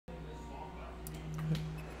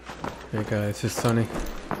Hey guys, it's Sunny.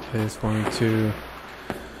 I just wanted to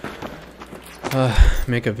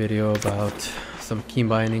make a video about some key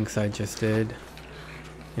bindings I just did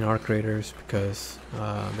in Arc Raiders because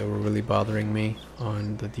they were really bothering me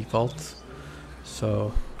on the defaults.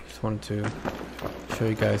 So just wanted to show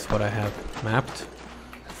you guys what I have mapped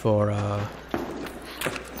for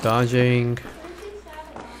dodging,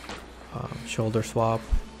 shoulder swap,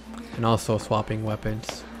 and also swapping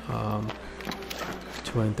weapons.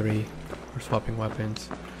 2 and 3 for swapping weapons.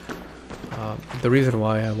 The reason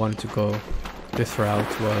why I wanted to go this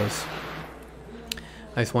route was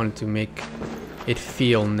I just wanted to make it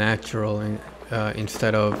feel natural, and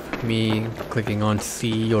instead of me clicking on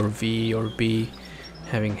C or V or B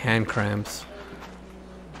having hand cramps.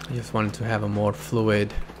 I just wanted to have a more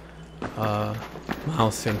fluid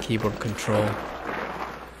mouse and keyboard control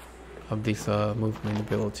of these movement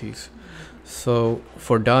abilities. So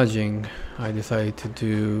for dodging, I decided to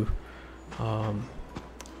do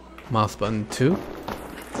mouse button 2,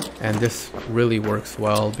 and this really works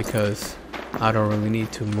well because I don't really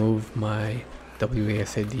need to move my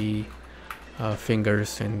WASD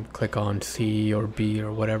fingers and click on C or B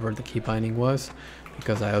or whatever the key binding was,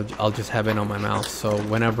 because I'll just have it on my mouse. So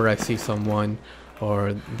whenever I see someone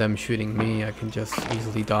or them shooting me, I can just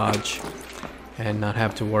easily dodge and not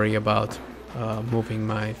have to worry about moving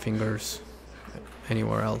my fingers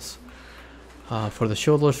anywhere else. For the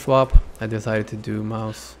shoulder swap, I decided to do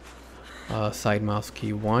mouse side mouse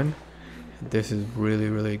key 1. This is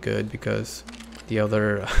really good because the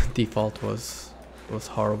other default was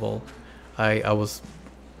horrible. I was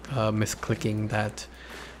misclicking that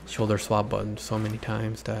shoulder swap button so many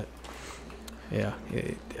times that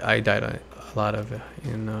I died a lot of it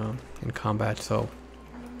in combat. So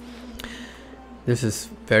this is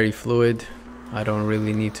very fluid. I don't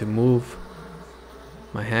really need to move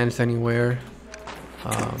my hands anywhere.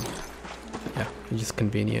 It's just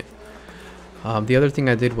convenient. The other thing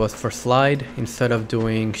I did was for slide, instead of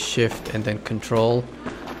doing shift and then control,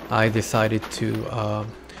 I decided to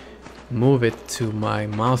move it to my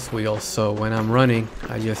mouse wheel. So when I'm running,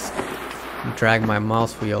 I just drag my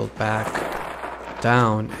mouse wheel back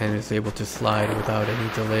down and it's able to slide without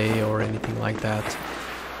any delay or anything like that.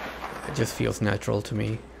 It just feels natural to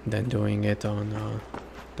me than doing it on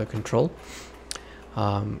the control.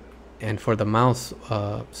 And for the mouse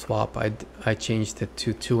swap, I changed it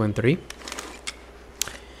to 2 and 3.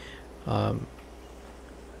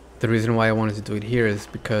 The reason why I wanted to do it here is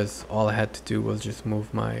because all I had to do was just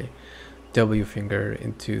move my W finger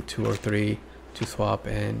into 2 or 3 to swap,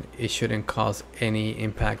 and it shouldn't cause any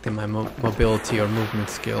impact in my mobility or movement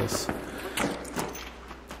skills.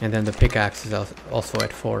 And then the pickaxe is also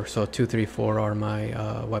at 4, so 2, 3, 4 are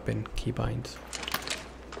my weapon keybinds.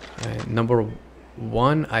 And number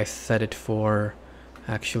 1, I set it for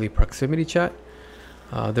actually proximity chat.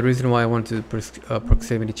 The reason why I wanted to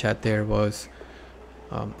proximity chat there was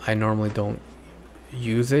I normally don't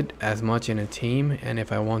use it as much in a team, and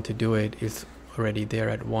if I want to do it, it's already there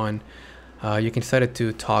at 1. You can set it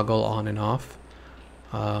to toggle on and off,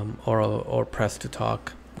 or press to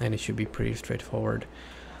talk, and it should be pretty straightforward.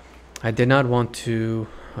 I did not want to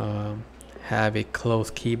have a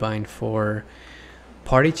closed keybind for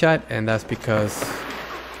party chat, and that's because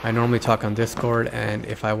I normally talk on Discord, and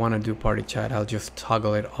if I want to do party chat, I'll just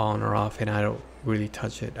toggle it on or off, and I don't really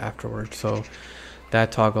touch it afterwards. So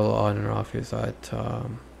that toggle on and off is at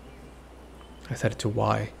I set it to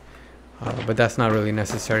Y, but that's not really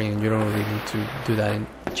necessary, and you don't really need to do that and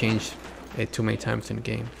change it too many times in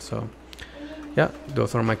game. So yeah,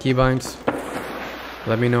 those are my keybinds.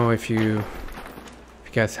 Let me know if you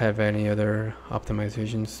guys have any other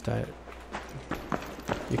optimizations that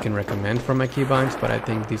you can recommend for my keybinds, but I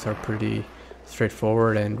think these are pretty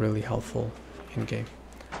straightforward and really helpful in game.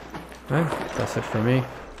 Alright, that's it for me.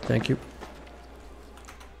 Thank you.